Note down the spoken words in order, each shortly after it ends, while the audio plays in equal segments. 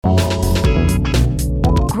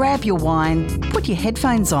grab your wine, put your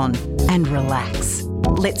headphones on and relax.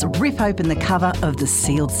 Let's rip open the cover of the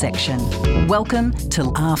sealed section. Welcome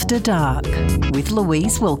to After Dark with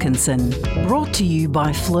Louise Wilkinson. Brought to you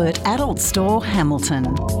by Flirt Adult Store,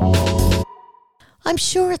 Hamilton. I'm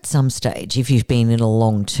sure at some stage, if you've been in a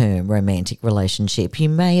long-term romantic relationship, you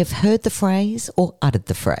may have heard the phrase or uttered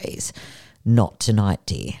the phrase, "Not tonight,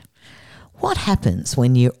 dear." What happens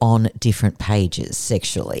when you're on different pages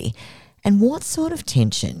sexually? And what sort of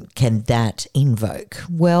tension can that invoke?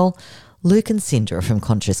 Well, Luke and Cindra from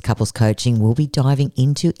Conscious Couples Coaching will be diving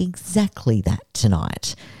into exactly that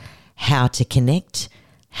tonight. How to connect,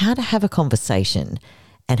 how to have a conversation,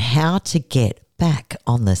 and how to get back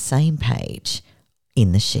on the same page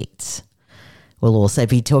in the sheets. We'll also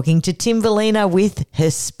be talking to Timberlina with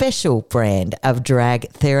her special brand of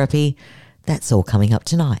drag therapy. That's all coming up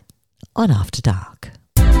tonight on After Dark.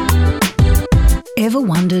 Ever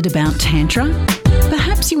wondered about Tantra?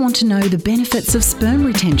 Perhaps you want to know the benefits of sperm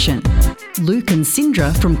retention. Luke and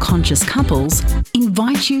Cindra from Conscious Couples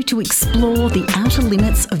invite you to explore the outer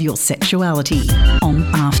limits of your sexuality on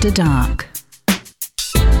After Dark.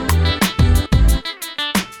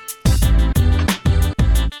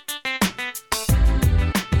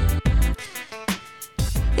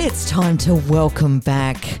 It's time to welcome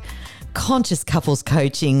back Conscious Couples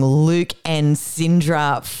Coaching, Luke and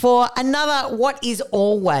Cindra, for another what is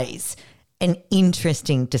always an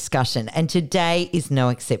interesting discussion. And today is no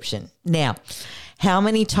exception. Now, how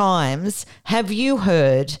many times have you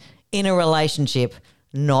heard in a relationship,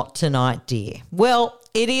 "Not tonight, dear"? Well,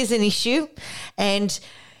 it is an issue, and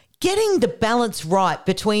getting the balance right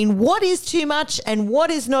between what is too much and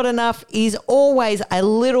what is not enough is always a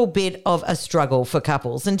little bit of a struggle for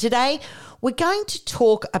couples. And today we're going to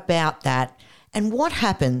talk about that and what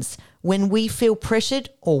happens when we feel pressured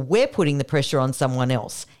or we're putting the pressure on someone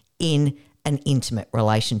else in an intimate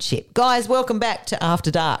relationship. Guys, welcome back to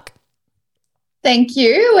After Dark. Thank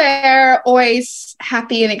you. We're always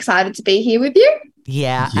happy and excited to be here with you.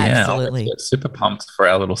 Yeah, absolutely. I'm super pumped for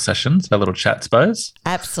our little sessions, our little chat suppose.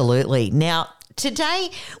 Absolutely. Now,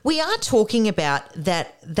 today we are talking about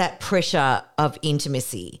that pressure of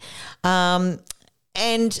intimacy. And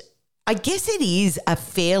I guess it is a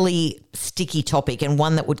fairly sticky topic and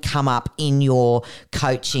one that would come up in your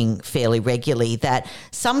coaching fairly regularly, that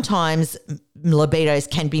sometimes libidos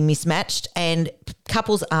can be mismatched and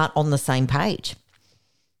couples aren't on the same page.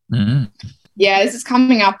 Mm-hmm. Yeah, this is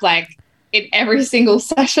coming up like in every single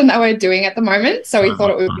session that we're doing at the moment. So we thought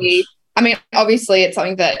it would be, I mean, obviously it's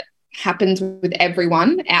something that happens with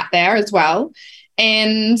everyone out there as well.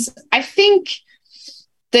 And I think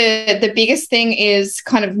the biggest thing is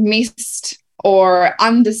kind of missed or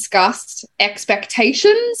undiscussed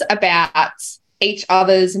expectations about each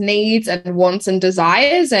other's needs and wants and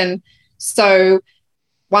desires. And so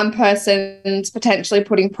one person's potentially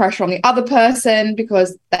putting pressure on the other person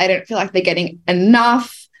because they don't feel like they're getting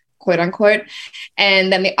enough, quote unquote.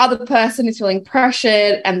 And then the other person is feeling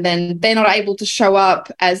pressured and then they're not able to show up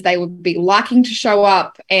as they would be liking to show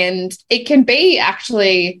up. And it can be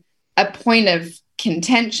actually a point of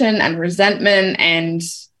contention and resentment and,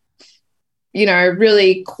 you know,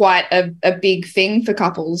 really quite a big thing for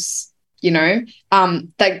couples, you know,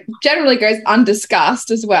 that generally goes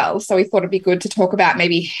undiscussed as well. So we thought it'd be good to talk about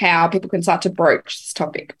maybe how people can start to broach this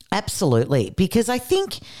topic. Absolutely. Because I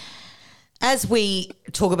think as we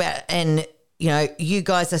talk about, and, you know, you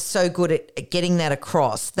guys are so good at getting that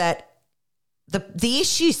across, that the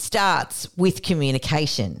issue starts with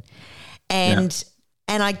communication. And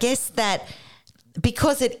I guess that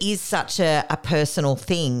because it is such a personal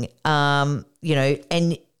thing, you know,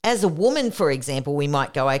 and as a woman, for example, we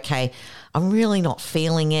might go, okay, I'm really not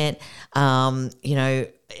feeling it. You know,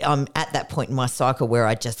 I'm at that point in my cycle where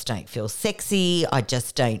I just don't feel sexy. I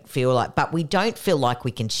just don't feel like, but we don't feel like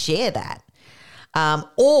we can share that.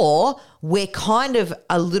 Or we're kind of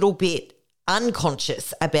a little bit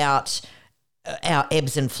unconscious about our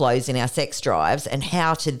ebbs and flows in our sex drives and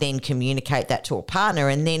how to then communicate that to a partner,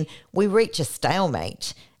 and then we reach a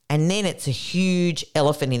stalemate and then it's a huge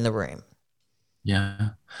elephant in the room. Yeah.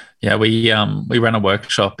 We ran a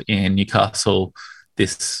workshop in Newcastle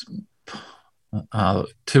this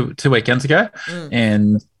 2 weekends ago,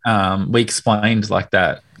 and we explained like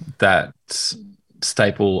that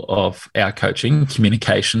staple of our coaching: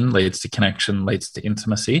 communication leads to connection, leads to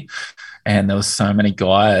intimacy. And there was so many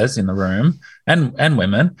guys in the room and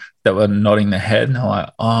women that were nodding their head and they're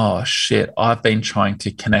like, oh shit, I've been trying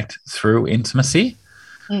to connect through intimacy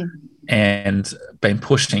and been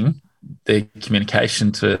pushing the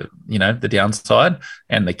communication to, the downside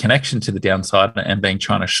and the connection to the downside, and being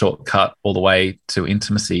trying to shortcut all the way to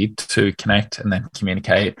intimacy to connect and then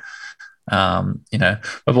communicate.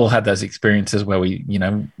 We've all had those experiences where we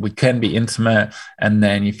can be intimate and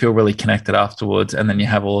then you feel really connected afterwards, and then you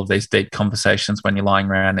have all of these deep conversations when you're lying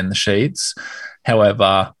around in the sheets.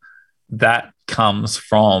 However, that comes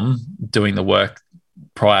from doing the work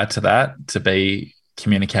prior to that, to be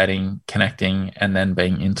communicating, connecting, and then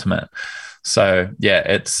being intimate. So yeah,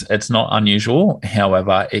 it's not unusual.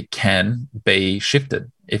 However, it can be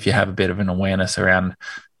shifted if you have a bit of an awareness around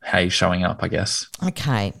how you're showing up, I guess.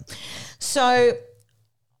 Okay. So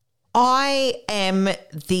I am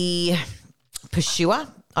the pursuer,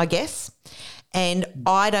 I guess, and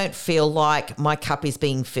I don't feel like my cup is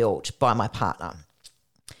being filled by my partner.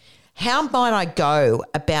 How might I go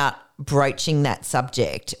about broaching that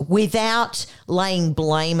subject without laying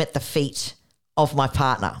blame at the feet of my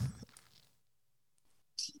partner?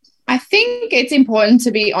 I think it's important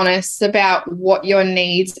to be honest about what your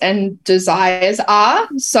needs and desires are.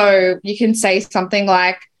 So you can say something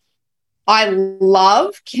like, I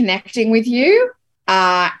love connecting with you,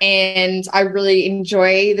 and I really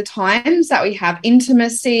enjoy the times that we have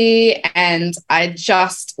intimacy, and I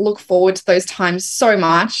just look forward to those times so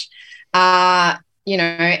much. And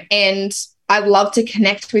I'd love to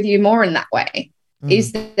connect with you more in that way.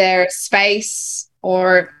 Is there space,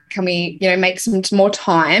 or can we, make some more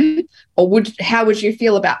time? Or how would you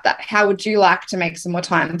feel about that? How would you like to make some more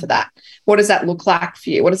time for that? What does that look like for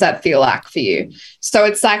you? What does that feel like for you? So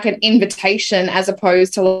it's like an invitation, as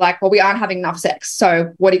opposed to like, well, we aren't having enough sex,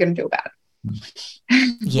 so what are you going to do about it?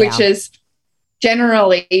 Yeah. Which is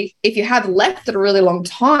generally, if you have left it a really long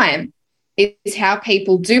time, is how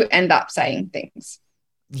people do end up saying things.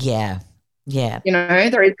 Yeah. Yeah.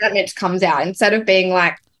 The resentment comes out instead of being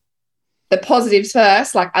like the positives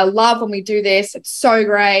first. Like, I love when we do this. It's so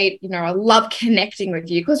great. I love connecting with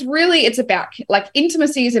you, because really it's about like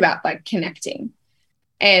intimacy is about like connecting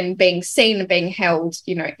and being seen and being held,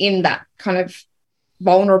 in that kind of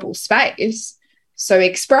vulnerable space. So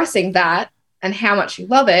expressing that and how much you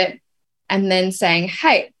love it, and then saying,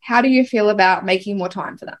 hey, how do you feel about making more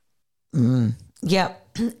time for that? Yeah.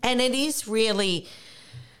 And it is really,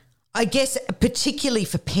 I guess, particularly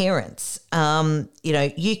for parents,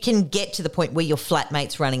 you can get to the point where your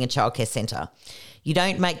flatmate's running a childcare centre. You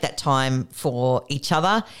don't make that time for each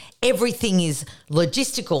other. Everything is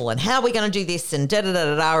logistical and how are we going to do this and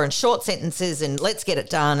da-da-da-da-da and short sentences and let's get it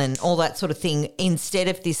done and all that sort of thing, instead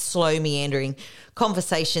of this slow meandering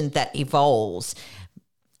conversation that evolves.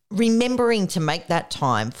 Remembering to make that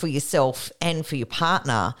time for yourself and for your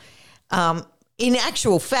partner, in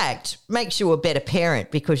actual fact, makes you a better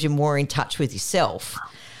parent because you're more in touch with yourself.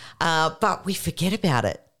 But we forget about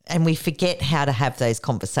it and we forget how to have those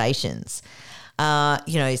conversations.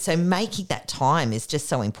 So making that time is just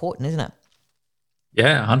so important, isn't it?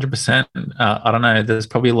 Yeah, 100%. I don't know, there's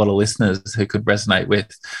probably a lot of listeners who could resonate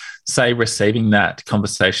with, say, receiving that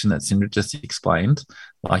conversation that Cindra just explained.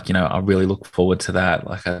 Like, I really look forward to that.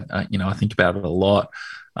 Like, I think about it a lot.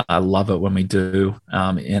 I love it when we do.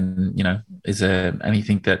 And, is there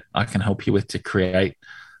anything that I can help you with to create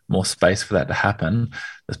more space for that to happen?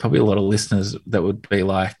 There's probably a lot of listeners that would be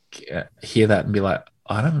like, hear that and be like,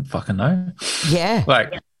 I don't fucking know. Yeah.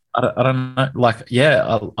 Like, I don't know. Like,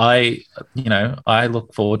 yeah, I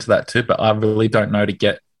look forward to that too, but I really don't know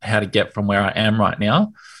how to get from where I am right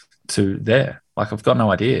now to there. Like, I've got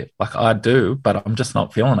no idea. Like, I do, but I'm just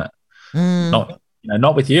not feeling it.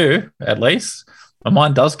 Not with you, at least. My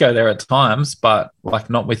mind does go there at times, but like,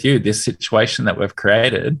 not with you. This situation that we've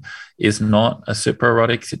created is not a super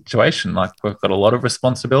erotic situation. Like, we've got a lot of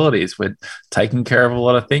responsibilities. We're taking care of a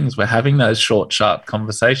lot of things. We're having those short, sharp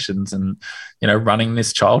conversations and, running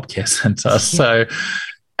this childcare centre. So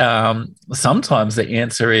sometimes the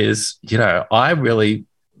answer is, I really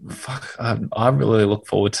look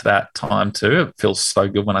forward to that time too. It feels so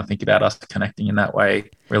good when I think about us connecting in that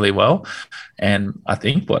way really well. And I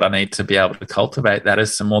think what I need to be able to cultivate that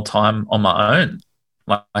is some more time on my own,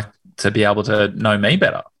 like to be able to know me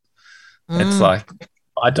better. It's like,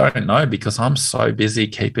 I don't know, because I'm so busy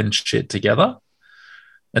keeping shit together.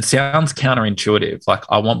 It sounds counterintuitive. Like,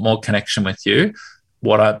 I want more connection with you.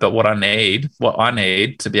 What I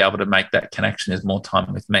need to be able to make that connection is more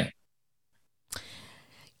time with me.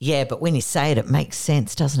 Yeah, but when you say it, it makes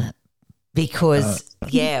sense, doesn't it? Because,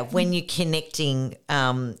 when you're connecting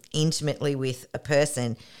intimately with a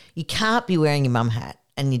person, you can't be wearing your mum hat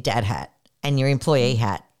and your dad hat and your employee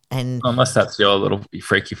hat. And unless that's your little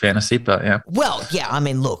freaky fantasy, but yeah. Well, yeah, I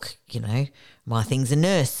mean, look, my thing's a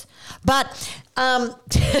nurse. But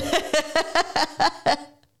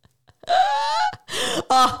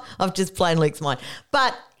Oh, I've just blown Luke's mind.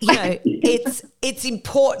 But, it's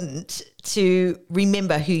important to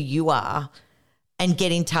remember who you are and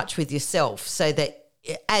get in touch with yourself so that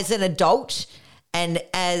as an adult and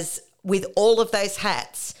as with all of those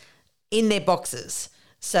hats in their boxes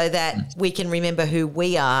so that we can remember who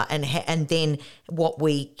we are and then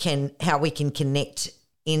how we can connect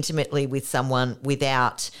intimately with someone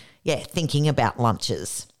without thinking about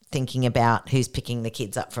lunches, thinking about who's picking the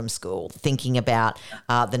kids up from school, thinking about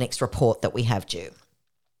the next report that we have due.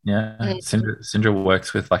 Yeah, Cindra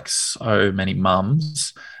works with like so many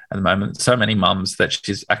mums at the moment, so many mums that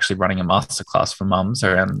she's actually running a masterclass for mums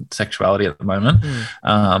around sexuality at the moment,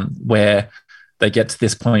 where they get to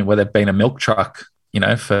this point where they've been a milk truck,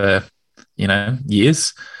 for,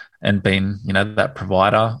 years and been, that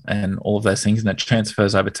provider and all of those things. And it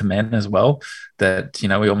transfers over to men as well, that,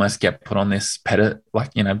 we almost get put on this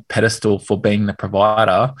pedestal for being the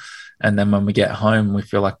provider. And then when we get home, we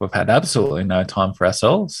feel like we've had absolutely no time for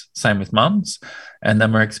ourselves. Same with mums. And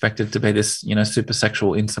then we're expected to be this, super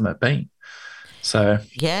sexual, intimate being. So,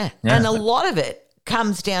 yeah. And a lot of it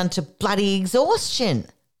comes down to bloody exhaustion.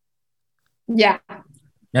 Yeah.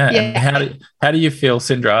 Yeah. And how do you feel,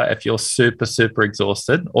 Cindra, if you're super, super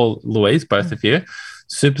exhausted, or Louise, both of you,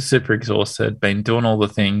 super, super exhausted, been doing all the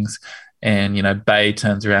things, and, Bay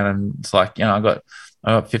turns around and it's like, I got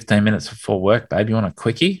 15 minutes before work, babe. You want a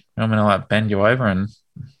quickie? I'm going to like bend you over and,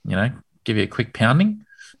 give you a quick pounding.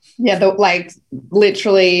 Yeah,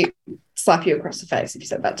 literally slap you across the face if you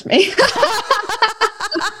said that to me.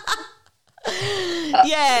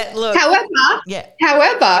 Yeah, look.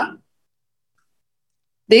 However,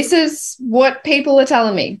 this is what people are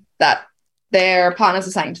telling me that their partners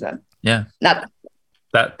are saying to them. Yeah.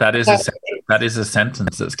 That is a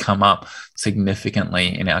sentence that's come up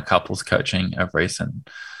significantly in our couples coaching of recent.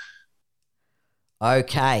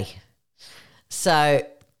 Okay. So,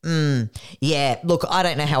 look, I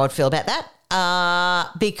don't know how I'd feel about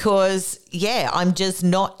that because, I'm just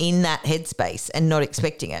not in that headspace and not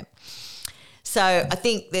expecting it. So I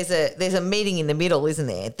think there's a meeting in the middle, isn't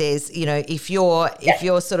there? There's, if you're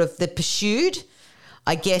sort of the pursued,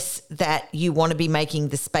 I guess that you want to be making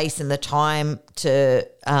the space and the time to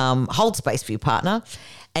hold space for your partner.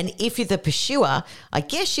 And if you're the pursuer, I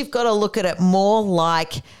guess you've got to look at it more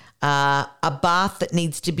like a bath that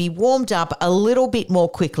needs to be warmed up a little bit more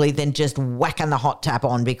quickly than just whacking the hot tap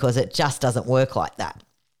on, because it just doesn't work like that.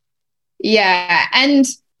 Yeah. And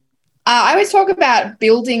I always talk about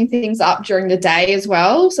building things up during the day as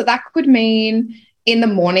well. So that could mean in the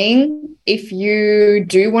morning, if you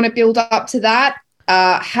do want to build up to that,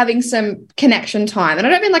 having some connection time. And I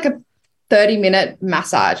don't mean like a 30-minute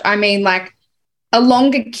massage. I mean like a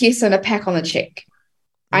longer kiss and a peck on the cheek.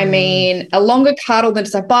 I mean a longer cuddle than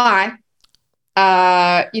just a bye,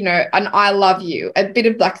 an I love you, a bit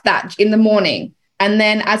of like that in the morning. And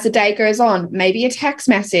then as the day goes on, maybe a text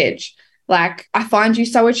message. Like, I find you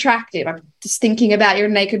so attractive. I'm just thinking about your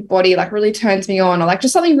naked body, like really turns me on, or like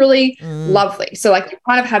just something really lovely. So like you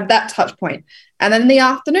kind of have that touch point. And then in the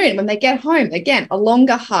afternoon, when they get home, again, a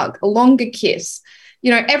longer hug, a longer kiss.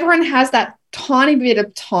 Everyone has that tiny bit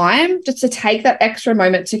of time just to take that extra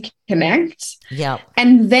moment to connect. Yeah.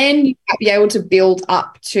 And then you might be able to build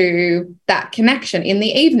up to that connection in the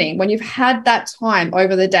evening when you've had that time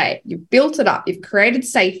over the day. You've built it up. You've created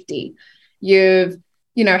safety. You've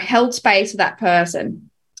held space for that person.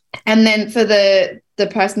 And then for the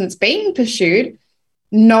person that's being pursued,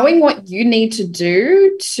 knowing what you need to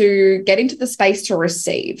do to get into the space to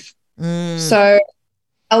receive. So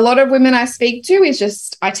a lot of women I speak to is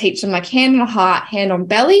just, I teach them like hand on heart, hand on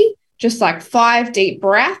belly, just like 5 deep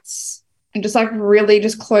breaths and just like really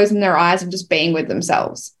just closing their eyes and just being with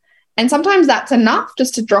themselves. And sometimes that's enough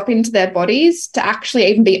just to drop into their bodies to actually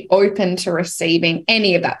even be open to receiving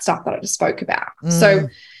any of that stuff that I just spoke about. So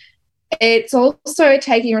it's also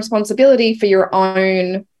taking responsibility for your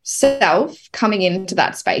own self coming into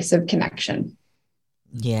that space of connection.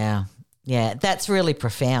 Yeah. Yeah. That's really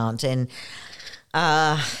profound. And,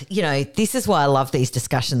 this is why I love these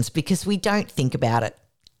discussions, because we don't think about it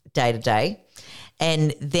day to day.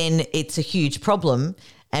 And then it's a huge problem.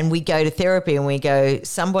 And we go to therapy and we go,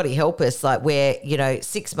 somebody help us. Like we're,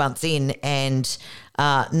 6 months in and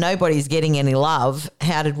nobody's getting any love.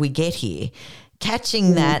 How did we get here?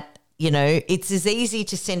 Catching that, it's as easy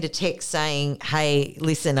to send a text saying, hey,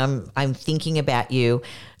 listen, I'm thinking about you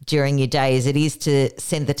during your day as it is to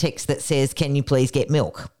send the text that says, can you please get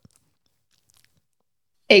milk?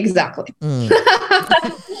 Exactly.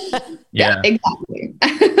 Yeah, exactly.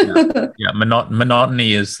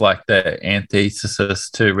 Monotony is like the antithesis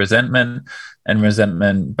to resentment, and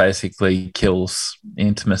resentment basically kills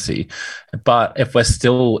intimacy. But if we're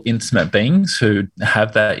still intimate beings who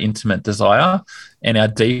have that intimate desire, and our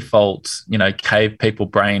default, cave people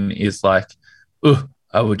brain is like, oh,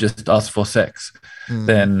 I would just ask for sex,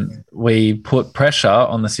 then we put pressure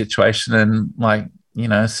on the situation, and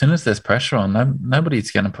as soon as there's pressure on,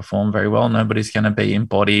 nobody's going to perform very well. Nobody's going to be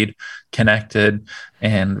embodied, connected,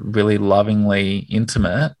 and really lovingly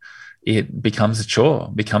intimate. It becomes a chore,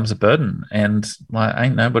 becomes a burden. And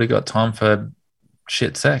ain't nobody got time for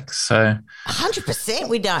shit sex. So 100%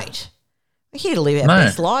 we don't. We're here to live our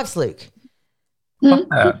best lives, Luke. Fuck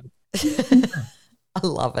that. I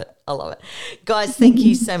love it. Guys, thank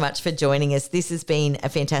you so much for joining us. This has been a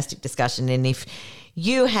fantastic discussion. And if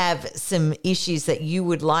you have some issues that you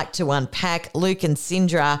would like to unpack, Luke and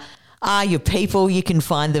Cindra are your people. You can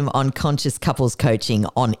find them on Conscious Couples Coaching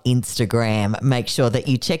on Instagram. Make sure that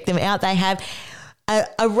you check them out. They have an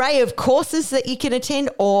array of courses that you can attend,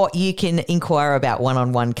 or you can inquire about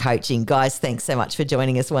one-on-one coaching. Guys, thanks so much for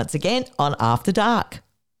joining us once again on After Dark.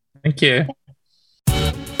 Thank you.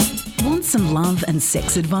 Want some love and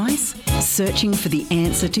sex advice? Searching for the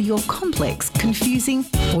answer to your complex, confusing,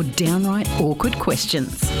 or downright awkward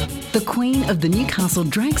questions? The queen of the Newcastle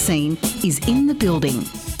drag scene is in the building.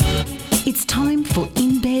 It's time for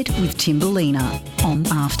In Bed with Timberlina on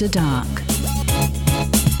After Dark.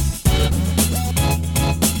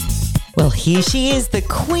 Well, here she is, the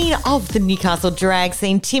queen of the Newcastle drag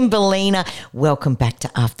scene, Timberlina. Welcome back to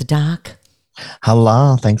After Dark.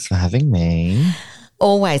 Hello, thanks for having me.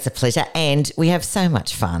 Always a pleasure, and we have so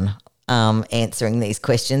much fun answering these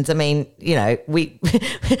questions. I mean, does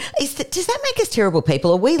that make us terrible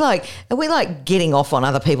people? Are we like getting off on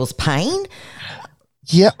other people's pain?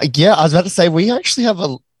 Yeah. I was about to say we actually have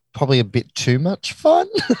probably a bit too much fun.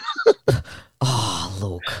 Oh,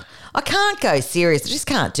 look, I can't go serious. I just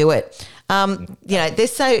can't do it.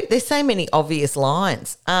 There's so many obvious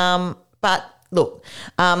lines. But look,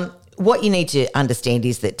 what you need to understand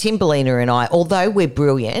is that Timberlina and I, although we're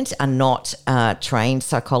brilliant, are not trained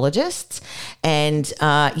psychologists, and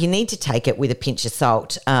you need to take it with a pinch of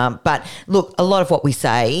salt. But look, a lot of what we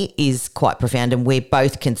say is quite profound, and we're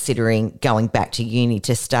both considering going back to uni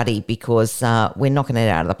to study because we're knocking it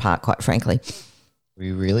out of the park, quite frankly.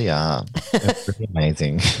 We really are. It's pretty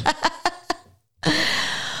amazing.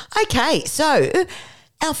 Okay, so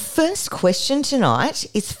our first question tonight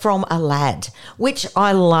is from a lad, which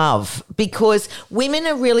I love because women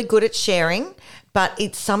are really good at sharing, but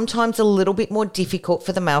it's sometimes a little bit more difficult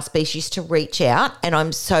for the male species to reach out. And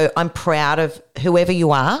I'm proud of whoever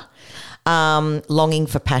you are, longing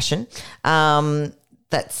for passion.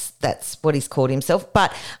 That's what he's called himself.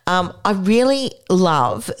 But I really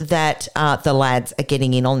love that the lads are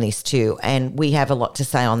getting in on this too, and we have a lot to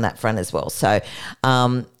say on that front as well. So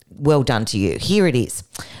well done to you. Here it is.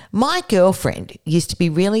 My girlfriend used to be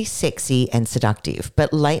really sexy and seductive,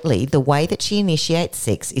 but lately the way that she initiates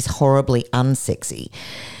sex is horribly unsexy.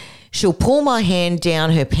 She'll pull my hand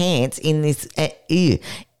down her pants in this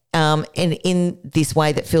and in this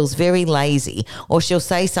way that feels very lazy, or she'll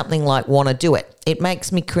say something like, want to do it. It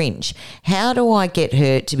makes me cringe. How do I get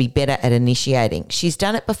her to be better at initiating? She's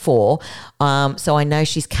done it before, so I know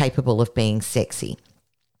she's capable of being sexy.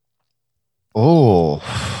 Oh.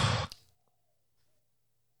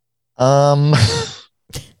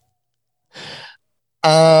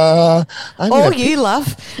 You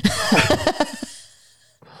love.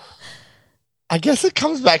 I guess it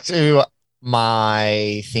comes back to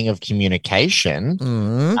my thing of communication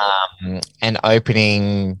and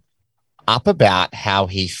opening up about how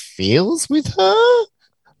he feels with her.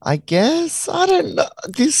 I guess I don't know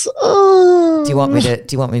this. Do you want me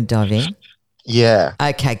to dive in? Yeah.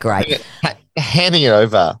 Okay, great. Handing it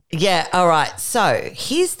over. Yeah. All right. So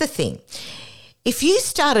here's the thing. If you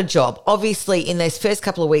start a job, obviously in those first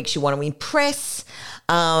couple of weeks, you want to impress.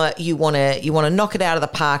 You want to knock it out of the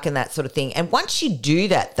park and that sort of thing. And once you do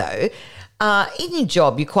that, though, in your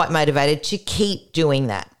job, you're quite motivated to keep doing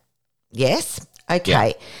that. Yes? Okay.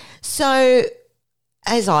 Yeah. So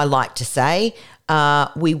as I like to say,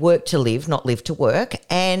 we work to live, not live to work.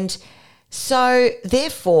 And so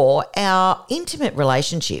therefore, our intimate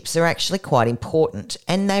relationships are actually quite important,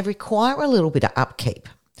 and they require a little bit of upkeep.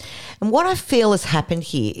 And what I feel has happened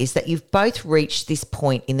here is that you've both reached this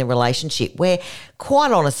point in the relationship where,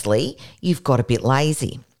 quite honestly, you've got a bit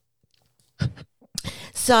lazy.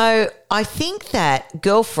 So So I think that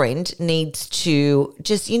girlfriend needs to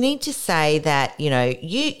you need to say that, you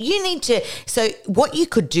need to, so what you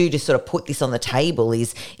could do to sort of put this on the table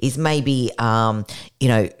is maybe, plan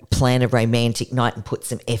a romantic night and put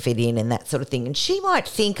some effort in and that sort of thing. And she might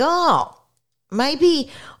think, oh, maybe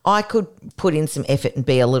I could put in some effort and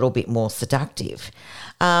be a little bit more seductive,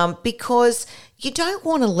 because you don't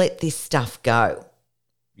want to let this stuff go.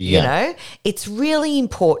 Yeah. It's really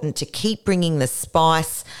important to keep bringing the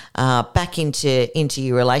spice back into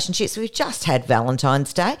your relationships. We've just had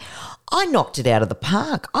Valentine's Day. I knocked it out of the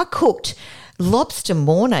park. I cooked lobster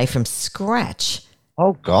mornay from scratch.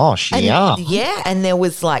 Oh, gosh, Yeah, and there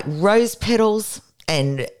was like rose petals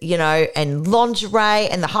and lingerie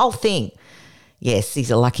and the whole thing. Yes, he's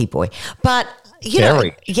a lucky boy. But,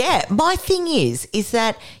 my thing is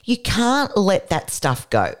that you can't let that stuff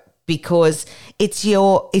go, because it's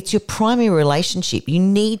your primary relationship. You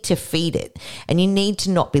need to feed it and you need to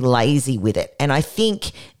not be lazy with it. And I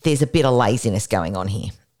think there's a bit of laziness going on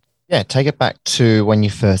here. Yeah, take it back to when you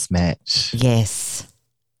first met. Yes.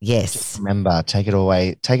 Just remember, take it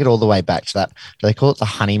all the way back to that. Do they call it the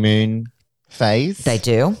honeymoon phase? They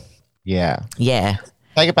do. Yeah. Yeah.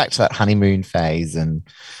 Take it back to that honeymoon phase and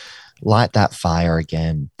light that fire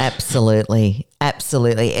again. Absolutely.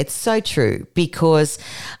 Absolutely. It's so true, because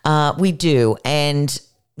we do. And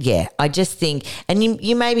yeah, I just think, and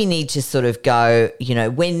you maybe need to sort of go,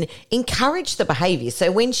 encourage the behavior.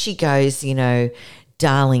 So when she goes,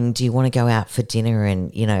 darling, do you want to go out for dinner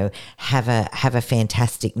and, have a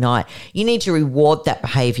fantastic night? You need to reward that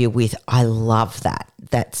behavior with, I love that.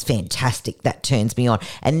 That's fantastic. That turns me on.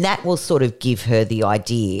 And that will sort of give her the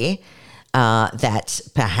idea that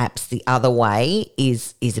perhaps the other way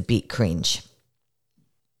is a bit cringe.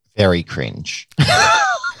 Very cringe.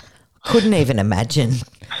 Couldn't even imagine.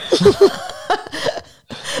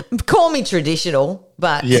 Call me traditional,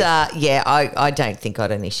 but I don't think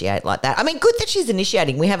I'd initiate like that. I mean, good that she's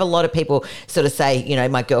initiating. We have a lot of people sort of say,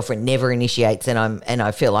 my girlfriend never initiates, and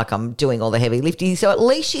I feel like I'm doing all the heavy lifting. So at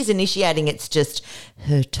least she's initiating. It's just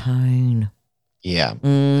her tone. Yeah.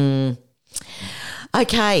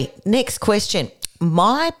 Okay, next question.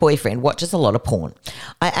 My boyfriend watches a lot of porn.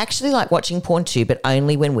 I actually like watching porn too, but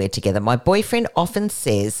only when we're together. My boyfriend often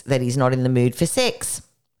says that he's not in the mood for sex,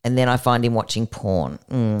 and then I find him watching porn.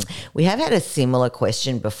 We have had a similar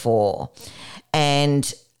question before,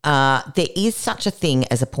 and there is such a thing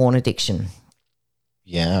as a porn addiction.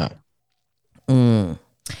 Yeah.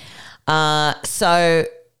 So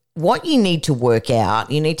what you need to work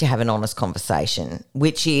out, you need to have an honest conversation,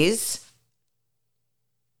 which is,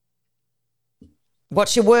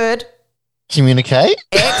 what's your word? Communicate.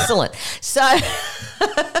 Excellent. So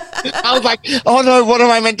I was like, oh no, what am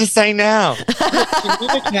I meant to say now?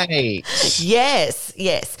 Communicate. Yes.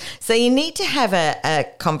 So you need to have a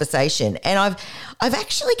conversation. And I've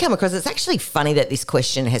actually come across, it's actually funny that this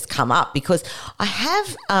question has come up, because I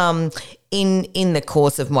have in the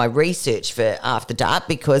course of my research for After Dark,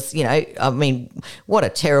 because, what a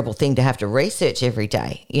terrible thing to have to research every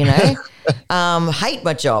day, hate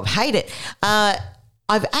my job, hate it.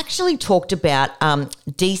 I've actually talked about and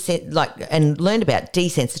learned about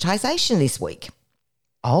desensitization this week.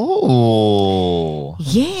 Oh.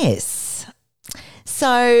 Yes.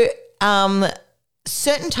 So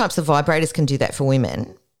certain types of vibrators can do that for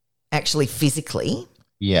women, actually physically.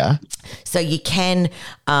 Yeah. So you can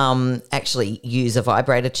actually use a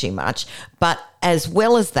vibrator too much. But as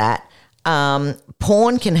well as that,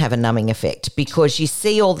 porn can have a numbing effect, because you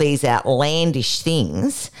see all these outlandish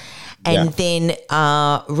things. And then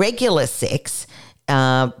regular sex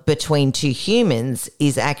between two humans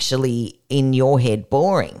is actually, in your head,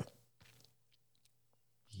 boring.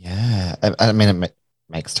 Yeah. I mean, it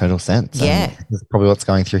makes total sense. Yeah. That's probably what's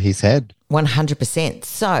going through his head. 100%.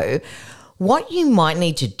 So what you might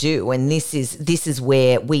need to do, and this is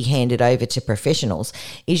where we hand it over to professionals,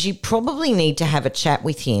 is you probably need to have a chat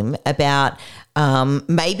with him about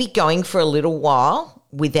maybe going for a little while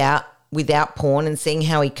without porn and seeing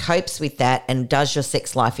how he copes with that, and does your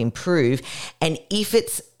sex life improve? And if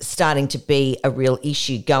it's starting to be a real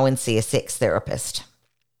issue, go and see a sex therapist.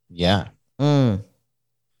 Yeah. You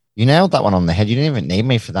nailed that one on the head. You didn't even need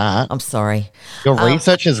me for that. I'm sorry. Your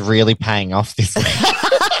research is really paying off this week.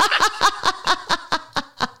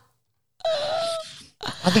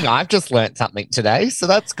 I think I've just learnt something today, so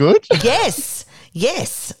that's good. Yes.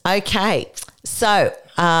 Okay. So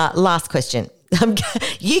last question.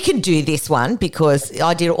 You can do this one, because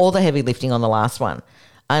I did all the heavy lifting on the last one,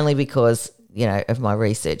 only because of my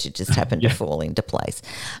research. It just happened to fall into place.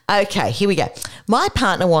 Okay, here we go. My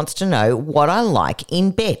partner wants to know what I like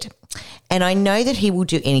in bed, and I know that he will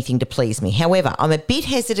do anything to please me. However, I'm a bit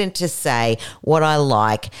hesitant to say what I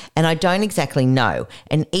like, and I don't exactly know.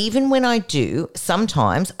 And even when I do,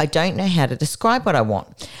 sometimes I don't know how to describe what I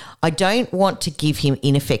want. I don't want to give him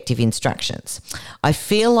ineffective instructions. I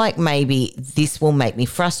feel like maybe this will make me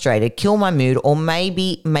frustrated, kill my mood, or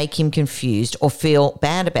maybe make him confused or feel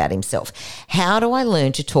bad about himself. How do I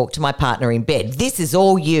learn to talk to my partner in bed? This is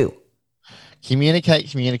all you.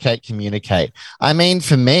 Communicate. I mean,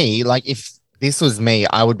 for me, like if this was me,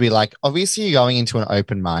 I would be like, obviously you're going into an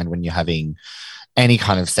open mind when you're having any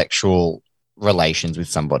kind of sexual relations with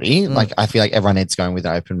somebody. Like I feel like everyone needs to go in with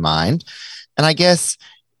an open mind. And I guess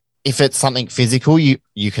if it's something physical, you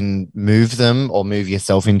can move them or move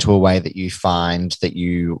yourself into a way that you find that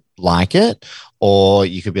you like it. Or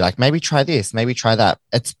you could be like, maybe try this, maybe try that.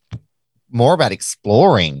 It's more about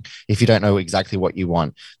exploring if you don't know exactly what you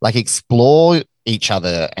want. Like explore each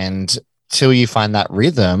other and till you find that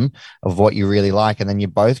rhythm of what you really like. And then you're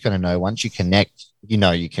both going to know once you connect,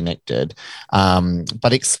 you connected.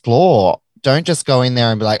 But explore. Don't just go in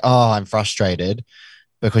there and be like, oh, I'm frustrated,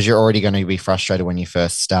 because you're already going to be frustrated when you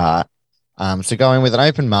first start. So go in with an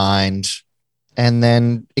open mind and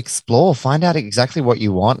then explore, find out exactly what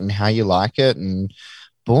you want and how you like it, and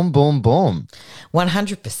boom, boom, boom.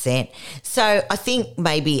 100%. So I think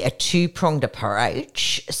maybe a two-pronged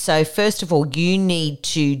approach. So first of all, you need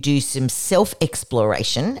to do some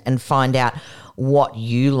self-exploration and find out what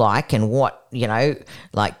you like and what,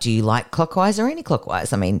 like, do you like clockwise or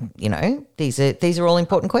anti-clockwise? I mean, these are all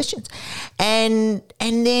important questions. And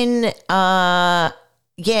then,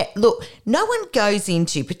 look, no one goes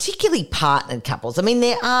into, particularly partnered couples. I mean,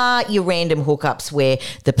 there are your random hookups where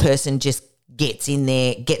the person just gets in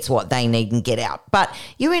there, gets what they need and get out. But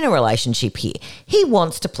you're in a relationship here. He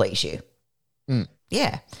wants to please you.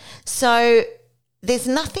 Yeah. So there's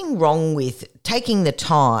nothing wrong with taking the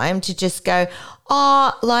time to just go,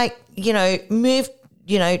 move,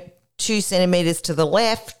 2 centimeters to the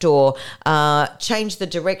left, or change the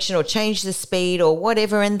direction or change the speed or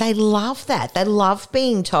whatever. And they love that. They love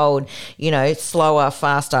being told, slower,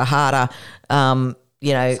 faster, harder,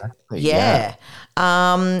 Exactly, yeah.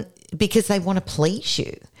 Because they want to please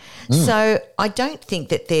you. So I don't think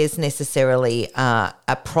that there's necessarily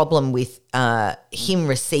a problem with him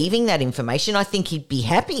receiving that information. I think he'd be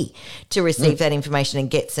happy to receive that information and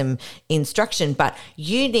get some instruction, but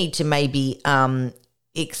you need to maybe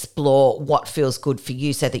explore what feels good for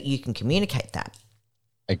you so that you can communicate that.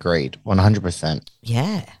 Agreed. 100%.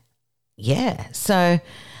 Yeah. So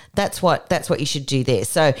that's what you should do there.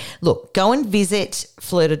 So look, go and visit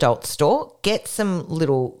Flirt Adult Store, get some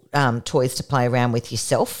little toys to play around with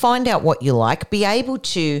yourself, find out what you like, be able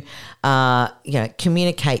to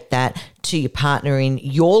communicate that to your partner in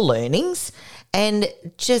your learnings, and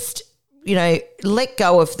just let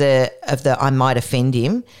go of the I might offend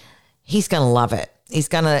him. He's going to love it. He's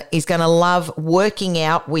gonna love working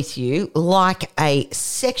out with you like a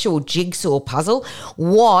sexual jigsaw puzzle.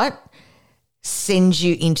 What sends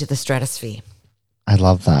you into the stratosphere? I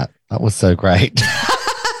love that. That was so great.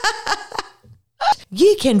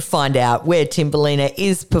 You can find out where Timberlina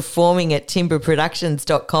is performing at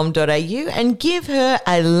timberproductions.com.au and give her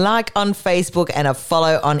a like on Facebook and a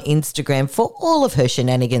follow on Instagram for all of her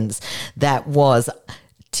shenanigans. That was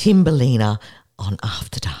Timberlina on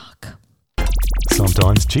After Dark.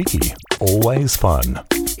 Sometimes cheeky, always fun.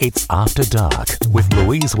 It's After Dark with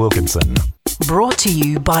Louise Wilkinson. Brought to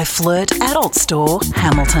you by Flirt Adult Store,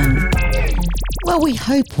 Hamilton. Well, we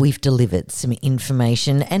hope we've delivered some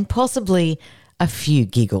information and possibly a few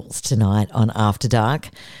giggles tonight on After Dark.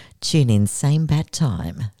 Tune in same bat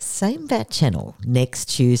time, same bat channel next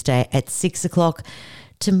Tuesday at 6 o'clock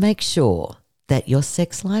to make sure that your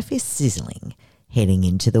sex life is sizzling heading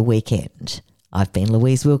into the weekend. I've been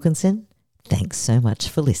Louise Wilkinson. Thanks so much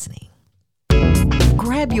for listening.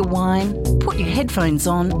 Grab your wine, put your headphones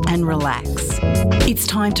on and relax. It's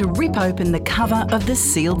time to rip open the cover of the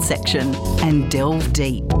sealed section and delve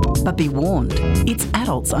deep. But be warned, it's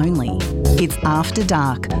adults only. It's After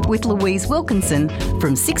Dark with Louise Wilkinson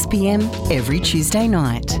from 6 p.m. every Tuesday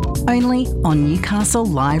night. Only on Newcastle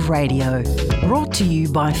Live Radio. Brought to you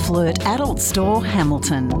by Flirt Adult Store,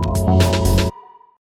 Hamilton.